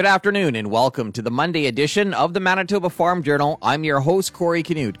Good afternoon and welcome to the Monday edition of the Manitoba Farm Journal. I'm your host, Corey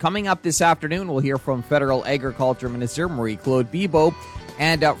Canute. Coming up this afternoon, we'll hear from Federal Agriculture Minister Marie-Claude Bibeau.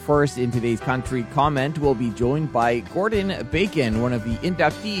 And up first in today's Country Comment, we'll be joined by Gordon Bacon, one of the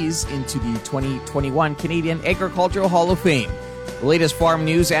inductees into the 2021 Canadian Agricultural Hall of Fame. The latest farm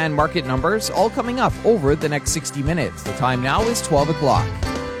news and market numbers all coming up over the next 60 minutes. The time now is 12 o'clock.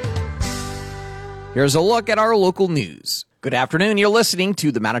 Here's a look at our local news. Good afternoon. You're listening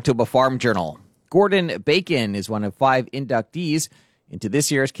to the Manitoba Farm Journal. Gordon Bacon is one of 5 inductees into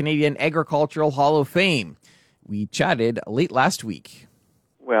this year's Canadian Agricultural Hall of Fame. We chatted late last week.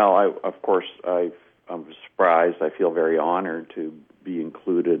 Well, I'm surprised. I feel very honored to be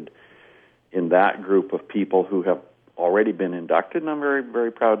included in that group of people who have already been inducted, and I'm very,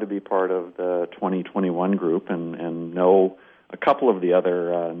 very proud to be part of the 2021 group and know a couple of the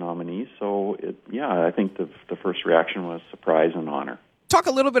other nominees. So, I think the first reaction was surprise and honor. Talk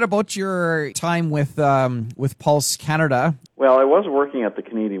a little bit about your time with Pulse Canada. Well, I was working at the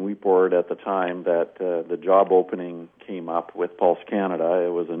Canadian Wheat Board at the time that the job opening came up with Pulse Canada.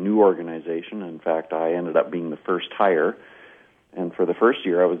 It was a new organization. In fact, I ended up being the first hire. And for the first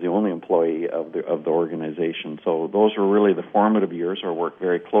year, I was the only employee of the organization. So those were really the formative years. I worked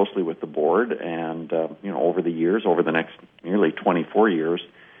very closely with the board, and over the years, over the next nearly 24 years,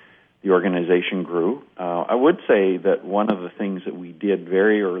 the organization grew. I would say that one of the things that we did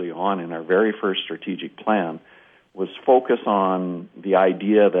very early on in our very first strategic plan was focus on the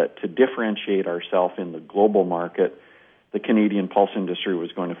idea that to differentiate ourselves in the global market, the Canadian pulse industry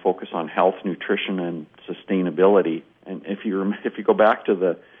was going to focus on health, nutrition, and sustainability. And if you go back to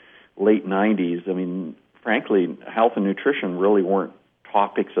the late 90s, I mean, frankly, health and nutrition really weren't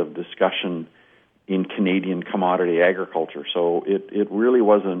topics of discussion in Canadian commodity agriculture. So it really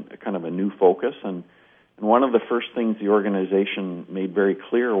wasn't kind of a new focus. And one of the first things the organization made very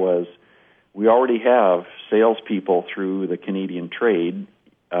clear was we already have salespeople through the Canadian trade.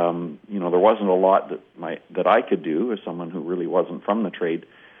 There wasn't a lot that I could do as someone who really wasn't from the trade.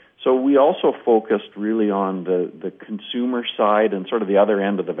 So we also focused really on the consumer side and sort of the other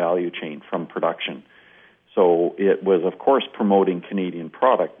end of the value chain from production. So it was, of course, promoting Canadian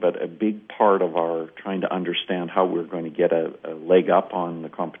product, but a big part of our trying to understand how we're going to get a leg up on the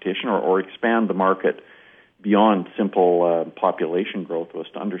competition or expand the market beyond simple population growth was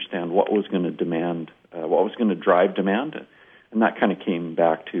to understand what was going to drive demand. And that kind of came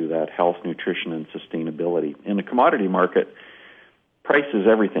back to that health, nutrition, and sustainability. In the commodity market, price is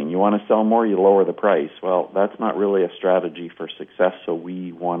everything. You want to sell more, you lower the price. Well, that's not really a strategy for success, so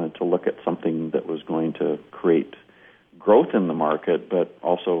we wanted to look at something that was going to create growth in the market, but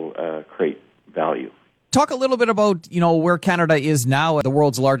also create value. Talk a little bit about, where Canada is now, the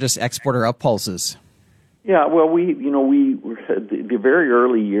world's largest exporter of pulses. Yeah, well, the very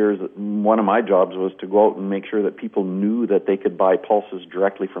early years, one of my jobs was to go out and make sure that people knew that they could buy pulses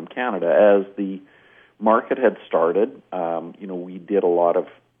directly from Canada. As the market had started, we did a lot of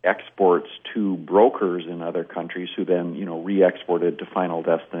exports to brokers in other countries who then, re-exported to final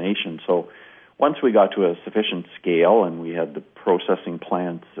destination. So once we got to a sufficient scale and we had the processing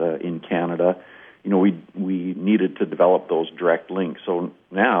plants in Canada, we needed to develop those direct links. So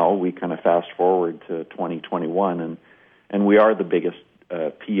now we kind of fast forward to 2021, and we are the biggest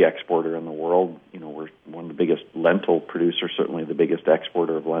pea exporter in the world. We're one of the biggest lentil producers, certainly the biggest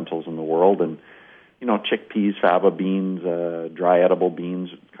exporter of lentils in the world. And, chickpeas, faba beans, dry edible beans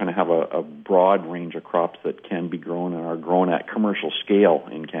kind of have a broad range of crops that can be grown and are grown at commercial scale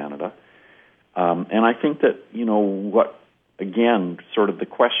in Canada. And I think that, again, sort of the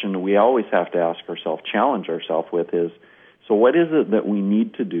question we always have to ask ourselves, challenge ourselves with is, so what is it that we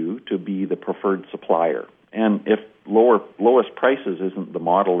need to do to be the preferred supplier? And if lowest prices isn't the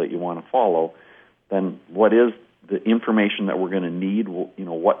model that you want to follow, then what is the information that we're going to need?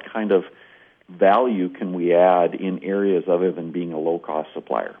 What kind of value can we add in areas other than being a low-cost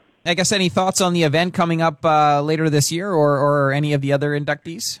supplier? I guess any thoughts on the event coming up later this year or any of the other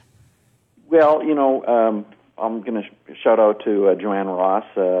inductees? Well, I'm going to shout out to Joanne Ross,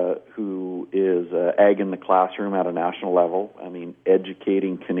 who is Ag in the Classroom at a national level. I mean,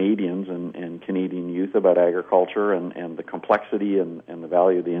 educating Canadians and Canadian youth about agriculture and the complexity and the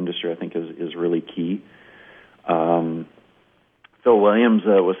value of the industry, I think, is really key. Phil Williams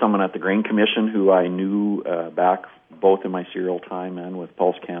was someone at the Grain Commission who I knew back both in my cereal time and with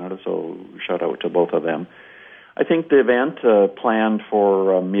Pulse Canada, so shout out to both of them. I think the event planned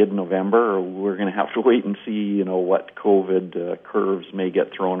for mid-November, we're going to have to wait and see, what COVID curves may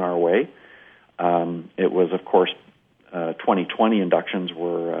get thrown our way. It was, of course, 2020 inductions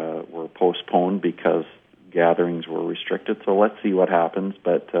were postponed because gatherings were restricted. So let's see what happens,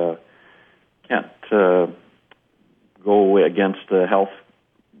 but can't go against the health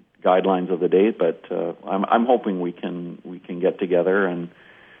guidelines of the day. But I'm hoping we can get together and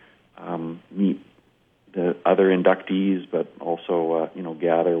meet the other inductees, but also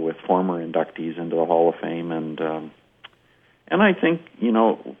gather with former inductees into the Hall of Fame, and I think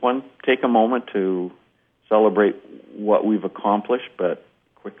take a moment to celebrate what we've accomplished, but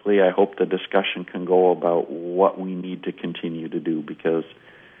quickly I hope the discussion can go about what we need to continue to do, because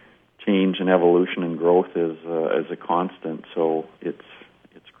change and evolution and growth is a constant. So it's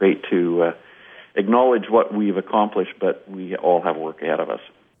great to acknowledge what we've accomplished, but we all have work ahead of us.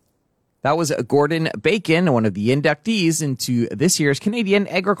 That was Gordon Bacon, one of the inductees into this year's Canadian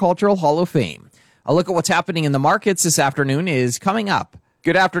Agricultural Hall of Fame. A look at what's happening in the markets this afternoon is coming up.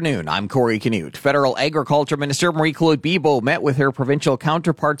 Good afternoon. I'm Corey Canute. Federal Agriculture Minister Marie-Claude Bibeau met with her provincial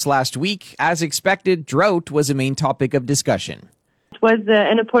counterparts last week. As expected, drought was a main topic of discussion. It was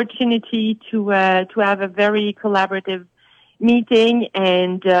an opportunity to have a very collaborative meeting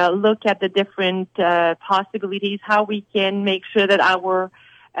and look at the different possibilities, how we can make sure that our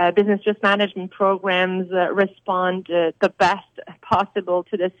business risk management programs respond the best possible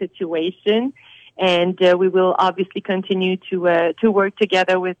to the situation. And we will obviously continue to work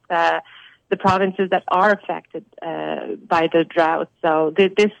together with the provinces that are affected by the drought. So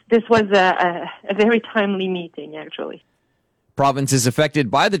this was a very timely meeting, actually. Provinces affected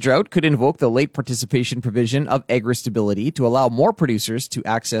by the drought could invoke the late participation provision of agri-stability to allow more producers to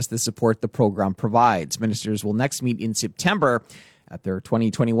access the support the program provides. Ministers will next meet in September at their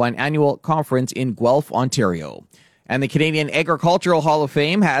 2021 annual conference in Guelph, Ontario. And the Canadian Agricultural Hall of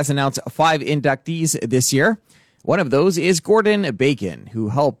Fame has announced 5 inductees this year. One of those is Gordon Bacon, who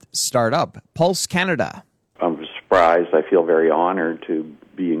helped start up Pulse Canada. I'm surprised. I feel very honored to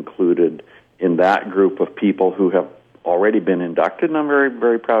be included in that group of people who have already been inducted, and I'm very,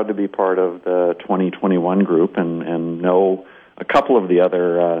 very proud to be part of the 2021 group and know a couple of the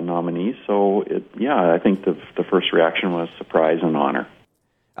other nominees. So, I think the first reaction was surprise and honor.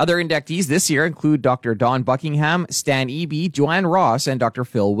 Other inductees this year include Dr. Don Buckingham, Stan Eby, Joanne Ross, and Dr.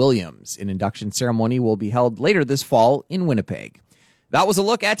 Phil Williams. An induction ceremony will be held later this fall in Winnipeg. That was a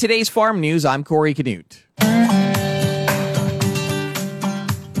look at today's farm news. I'm Corey Canute.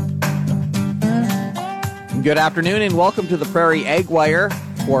 Good afternoon and welcome to the Prairie Ag Wire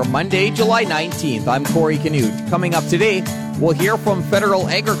for Monday, July 19th. I'm Corey Canute. Coming up today, we'll hear from Federal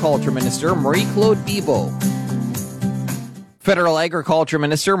Agriculture Minister Marie-Claude Bibeau. Federal Agriculture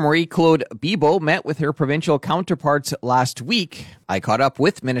Minister Marie-Claude Bibeau met with her provincial counterparts last week. I caught up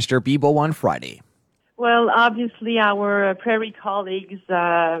with Minister Bibeau on Friday. Well, obviously, our prairie colleagues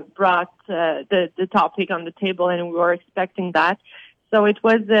brought the topic on the table, and we were expecting that. So it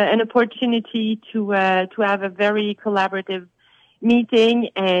was an opportunity to have a very collaborative meeting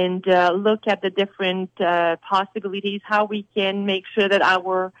and look at the different possibilities, how we can make sure that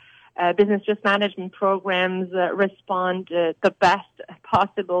our business risk management programs respond the best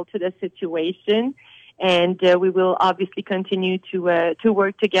possible to the situation. And we will obviously continue to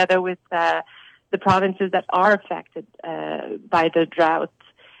work together with the provinces that are affected by the drought.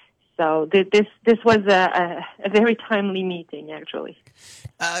 So this was a very timely meeting, actually.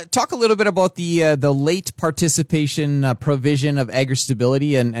 Talk a little bit about the late participation provision of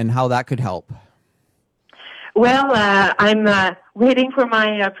agri-stability and how that could help. Well, I'm waiting for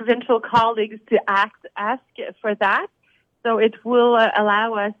my provincial colleagues to ask for that. So it will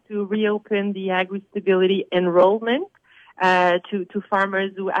allow us to reopen the agri-stability enrollment to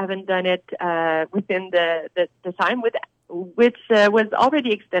farmers who haven't done it within the time, which was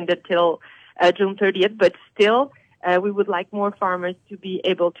already extended till June 30th. But still, we would like more farmers to be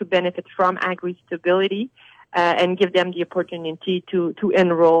able to benefit from agri-stability and give them the opportunity to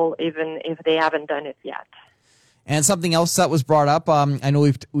enroll even if they haven't done it yet. And something else that was brought up, I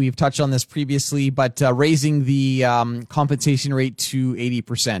know we've touched on this previously, but raising the compensation rate to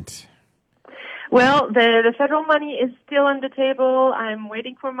 80%. Well, the federal money is still on the table. I'm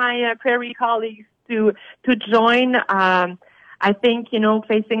waiting for my prairie colleagues to join. I think,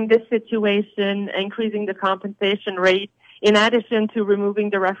 facing this situation, increasing the compensation rate, in addition to removing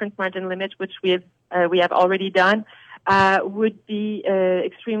the reference margin limit, which we have already done, would be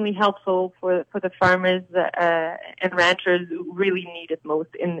extremely helpful for the farmers and ranchers who really need it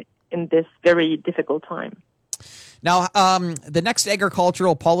most in this very difficult time. Now, the next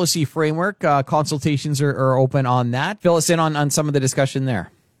agricultural policy framework consultations are open on that. Fill us in on some of the discussion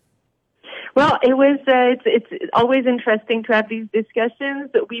there. Well, it's always interesting to have these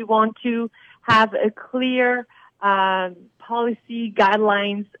discussions. We want to have a clear policy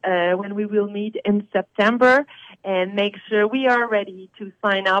guidelines when we will meet in September and make sure we are ready to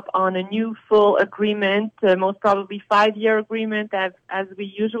sign up on a new full agreement, most probably 5-year agreement as we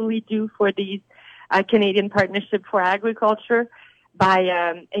usually do for these Canadian Partnership for Agriculture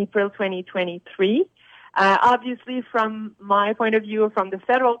by April 2023. Obviously, from my point of view, from the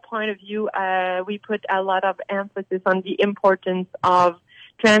federal point of view, we put a lot of emphasis on the importance of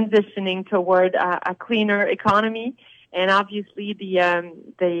transitioning toward a cleaner economy. And obviously,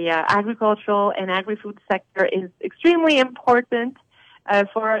 the agricultural and agri-food sector is extremely important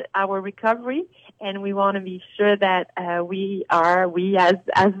for our recovery, and we want to be sure that we as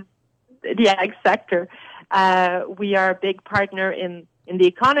the ag sector, we are a big partner in the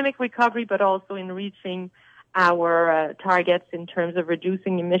economic recovery, but also in reaching our targets in terms of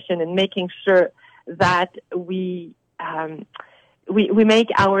reducing emission and making sure that we make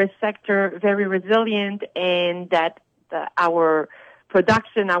our sector very resilient, and that our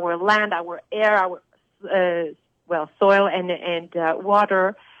production, our land, our air, our soil and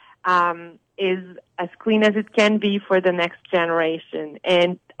water is as clean as it can be for the next generation.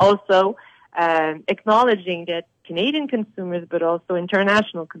 And also acknowledging that Canadian consumers, but also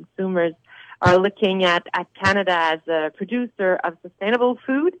international consumers, are looking at Canada as a producer of sustainable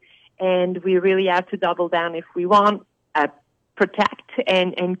food, and we really have to double down if we want protect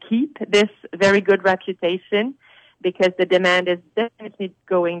and keep this very good reputation, because the demand is definitely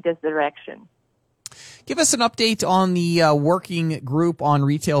going this direction. Give us an update on the working group on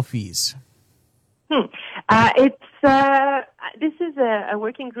retail fees. This is a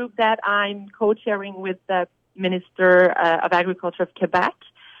working group that I'm co-chairing with the Minister of Agriculture of Quebec,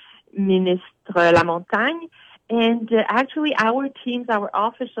 Ministre Lamontagne, and actually our teams, our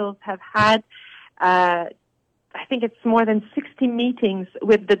officials have had I think it's more than 60 meetings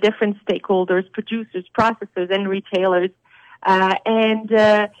with the different stakeholders, producers, processors, and retailers.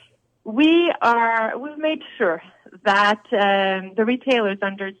 We've made sure that the retailers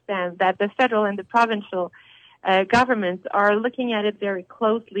understand that the federal and the provincial governments are looking at it very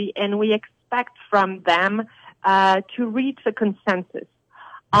closely, and we expect from them to reach a consensus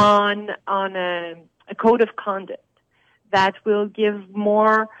on a code of conduct that will give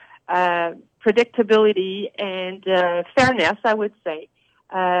more predictability and fairness, I would say,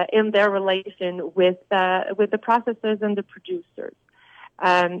 in their relation with the processors and the producers.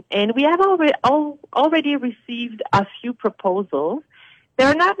 And we have already received a few proposals.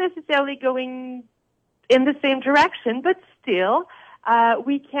 They're not necessarily going in the same direction, but still,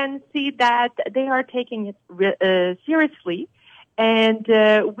 we can see that they are taking it seriously, and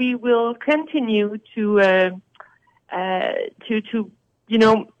we will continue to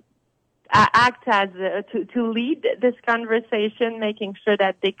act as to lead this conversation, making sure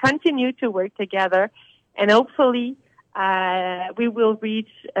that they continue to work together, and hopefully we will reach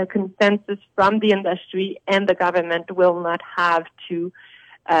a consensus from the industry, and the government will not have to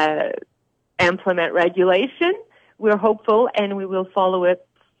implement regulation. We're hopeful, and we will follow it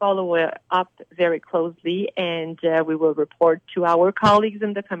up very closely, and we will report to our colleagues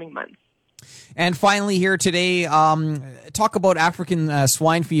in the coming months. And finally, here today, talk about African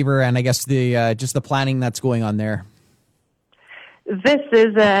swine fever, and I guess just the planning that's going on there. This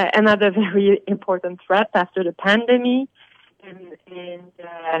is another very important threat after the pandemic and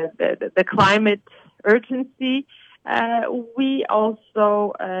the climate urgency. We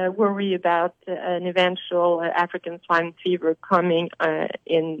also worry about an eventual African swine fever coming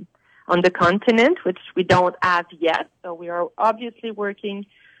on the continent, which we don't have yet. So we are obviously working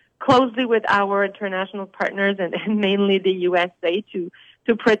closely with our international partners and mainly the USA to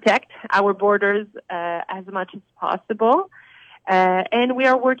protect our borders as much as possible. And we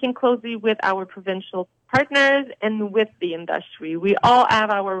are working closely with our provincial partners and with the industry. We all have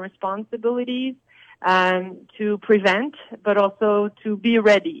our responsibilities to prevent, but also to be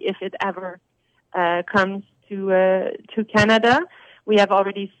ready if it ever comes to Canada. We have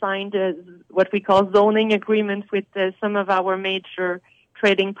already signed what we call zoning agreements with some of our major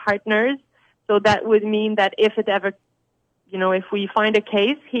trading partners. So that would mean that if it ever, if we find a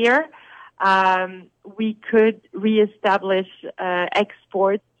case here, we could reestablish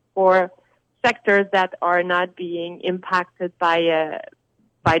exports for sectors that are not being impacted by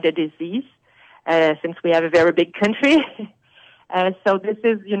the disease, since we have a very big country. So this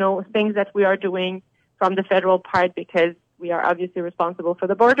is, things that we are doing from the federal part, because we are obviously responsible for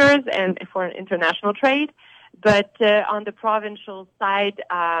the borders and for international trade. But on the provincial side,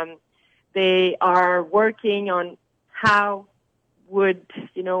 they are working on how would,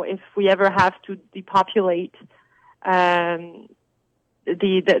 if we ever have to depopulate the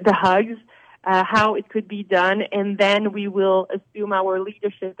hogs, how it could be done, and then we will assume our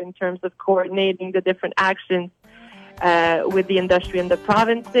leadership in terms of coordinating the different actions with the industry and the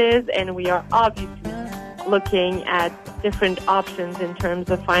provinces, and we are obviously looking at different options in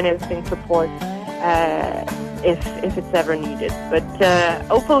terms of financing support if it's ever needed. But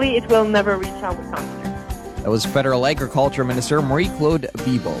hopefully it will never reach our continent. That was Federal Agriculture Minister Marie-Claude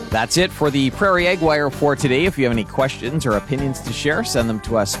Bibeau. That's it for the Prairie Ag Wire for today. If you have any questions or opinions to share, send them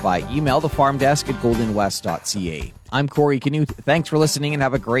to us by email, thefarmdesk@goldenwest.ca. I'm Corey Canute. Thanks for listening and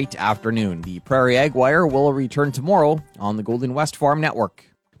have a great afternoon. The Prairie Ag Wire will return tomorrow on the Golden West Farm Network.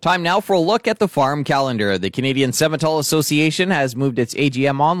 Time now for a look at the farm calendar. The Canadian Simmental Association has moved its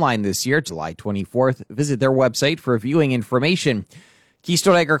AGM online this year, July 24th. Visit their website for viewing information.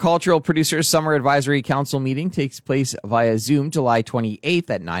 Keystone Agricultural Producers Summer Advisory Council meeting takes place via Zoom July 28th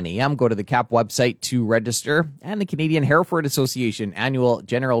at 9 a.m. Go to the CAP website to register. And the Canadian Hereford Association Annual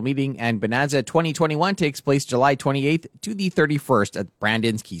General Meeting and Bonanza 2021 takes place July 28th to the 31st at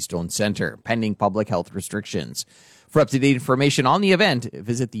Brandon's Keystone Centre, pending public health restrictions. For up-to-date information on the event,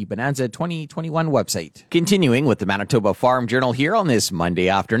 visit the Bonanza 2021 website. Continuing with the Manitoba Farm Journal here on this Monday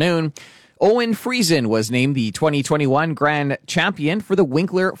afternoon, Owen Friesen was named the 2021 Grand Champion for the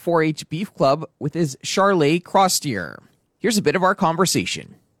Winkler 4-H Beef Club with his Charolais cross steer. Here's a bit of our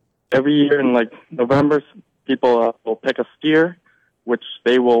conversation. Every year in November, people will pick a steer, which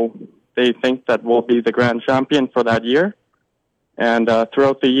they think that will be the Grand Champion for that year. And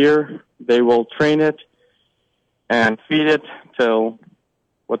throughout the year, they will train it and feed it till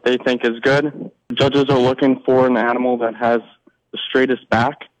what they think is good. Judges are looking for an animal that has the straightest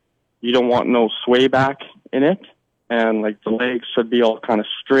back. You don't want no sway back in it. And the legs should be all kind of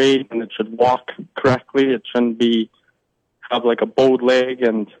straight and it should walk correctly. It shouldn't have a bowed leg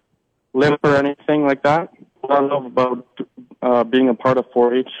and limp or anything like that. What I love about being a part of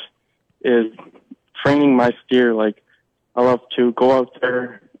 4-H is training my steer. I love to go out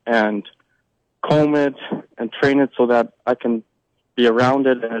there and comb it and train it so that I can be around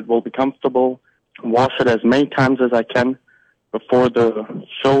it and it will be comfortable. Wash it as many times as I can before the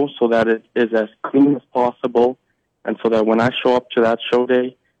show so that it is as clean as possible, and so that when I show up to that show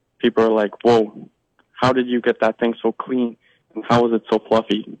day, people are like, whoa, how did you get that thing so clean? And how is it so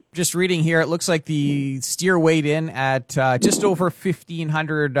fluffy? Just reading here, it looks like the steer weighed in at just over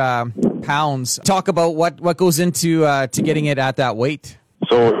 1,500 pounds. Talk about what goes into to getting it at that weight.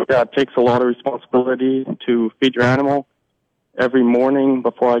 So it takes a lot of responsibility to feed your animal. Every morning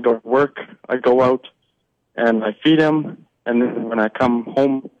before I go to work, I go out and I feed him. And then when I come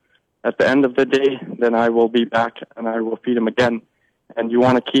home at the end of the day, then I will be back and I will feed him again. And you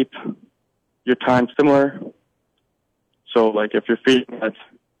want to keep your time similar. So if you're feeding at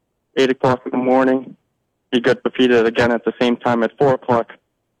 8 o'clock in the morning, be good to feed it again at the same time at 4 o'clock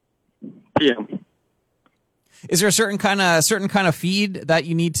p.m. Is there a certain kind of feed that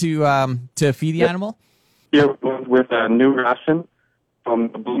you need to feed the animal? Here with a new ration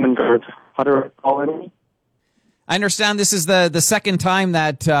from the Blumengard Hutter colony. I understand this is the second time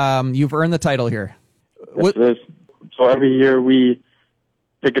that you've earned the title here. Yes, it is. So every year we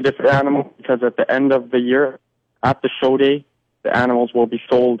pick a different animal because at the end of the year, at the show day, the animals will be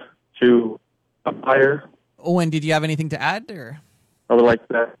sold to a buyer. Owen, did you have anything to add? Or? I would like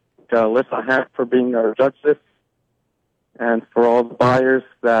to Alyssa Hack for being our judge this, and for all the buyers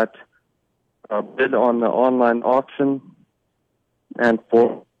that bid on the online auction, and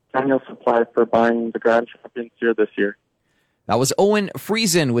for Daniel Supply for buying the Grand Champion steer this year. That was Owen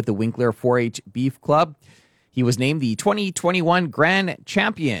Friesen with the Winkler 4-H Beef Club. He was named the 2021 Grand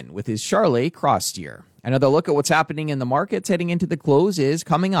Champion with his Charolais cross steer. Another look at what's happening in the markets heading into the close is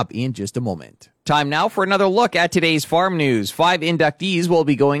coming up in just a moment. Time now for another look at today's farm news. 5 inductees will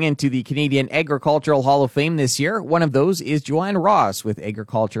be going into the Canadian Agricultural Hall of Fame this year. One of those is Joanne Ross with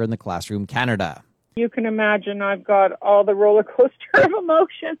Agriculture in the Classroom Canada. You can imagine I've got all the roller coaster of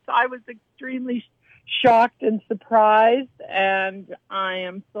emotions. I was extremely shocked and surprised, and I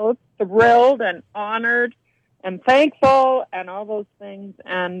am so thrilled and honored and thankful and all those things.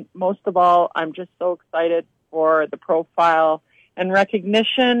 And most of all, I'm just so excited for the profile and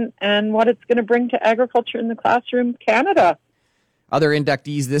recognition and what it's going to bring to Agriculture in the Classroom Canada. Other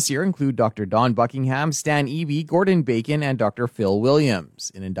inductees this year include Dr. Don Buckingham, Stan Eby, Gordon Bacon, and Dr. Phil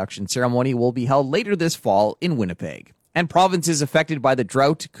Williams. An induction ceremony will be held later this fall in Winnipeg. And provinces affected by the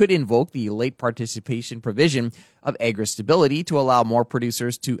drought could invoke the late participation provision of AgriStability to allow more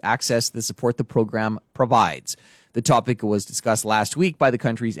producers to access the support the program provides. The topic was discussed last week by the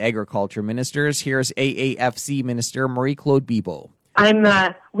country's agriculture ministers. Here's AAFC Minister Marie-Claude Bibeau.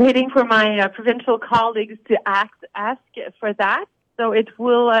 I'm waiting for my provincial colleagues to ask for that. So it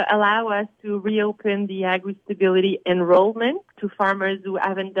will allow us to reopen the AgriStability enrollment to farmers who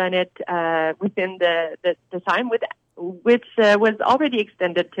haven't done it within the time, which was already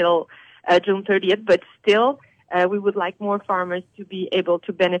extended till June 30th, but still we would like more farmers to be able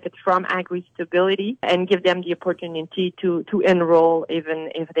to benefit from AgriStability and give them the opportunity to enroll even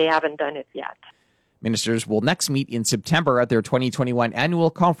if they haven't done it yet. Ministers will next meet in September at their 2021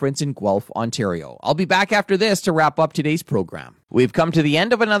 annual conference in Guelph, Ontario. I'll be back after this to wrap up today's program. We've come to the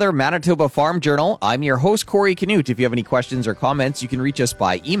end of another Manitoba Farm Journal. I'm your host, Corey Canute. If you have any questions or comments, you can reach us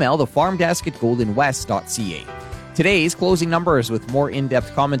by email, thefarmdesk@goldenwest.ca. Today's closing numbers with more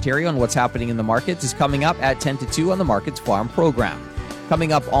in-depth commentary on what's happening in the markets is coming up at 10 to 2 on the Markets Farm program.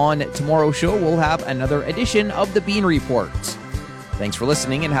 Coming up on tomorrow's show, we'll have another edition of the Bean Report. Thanks for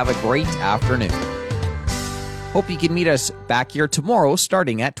listening and have a great afternoon. Hope you can meet us back here tomorrow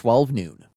starting at 12 noon.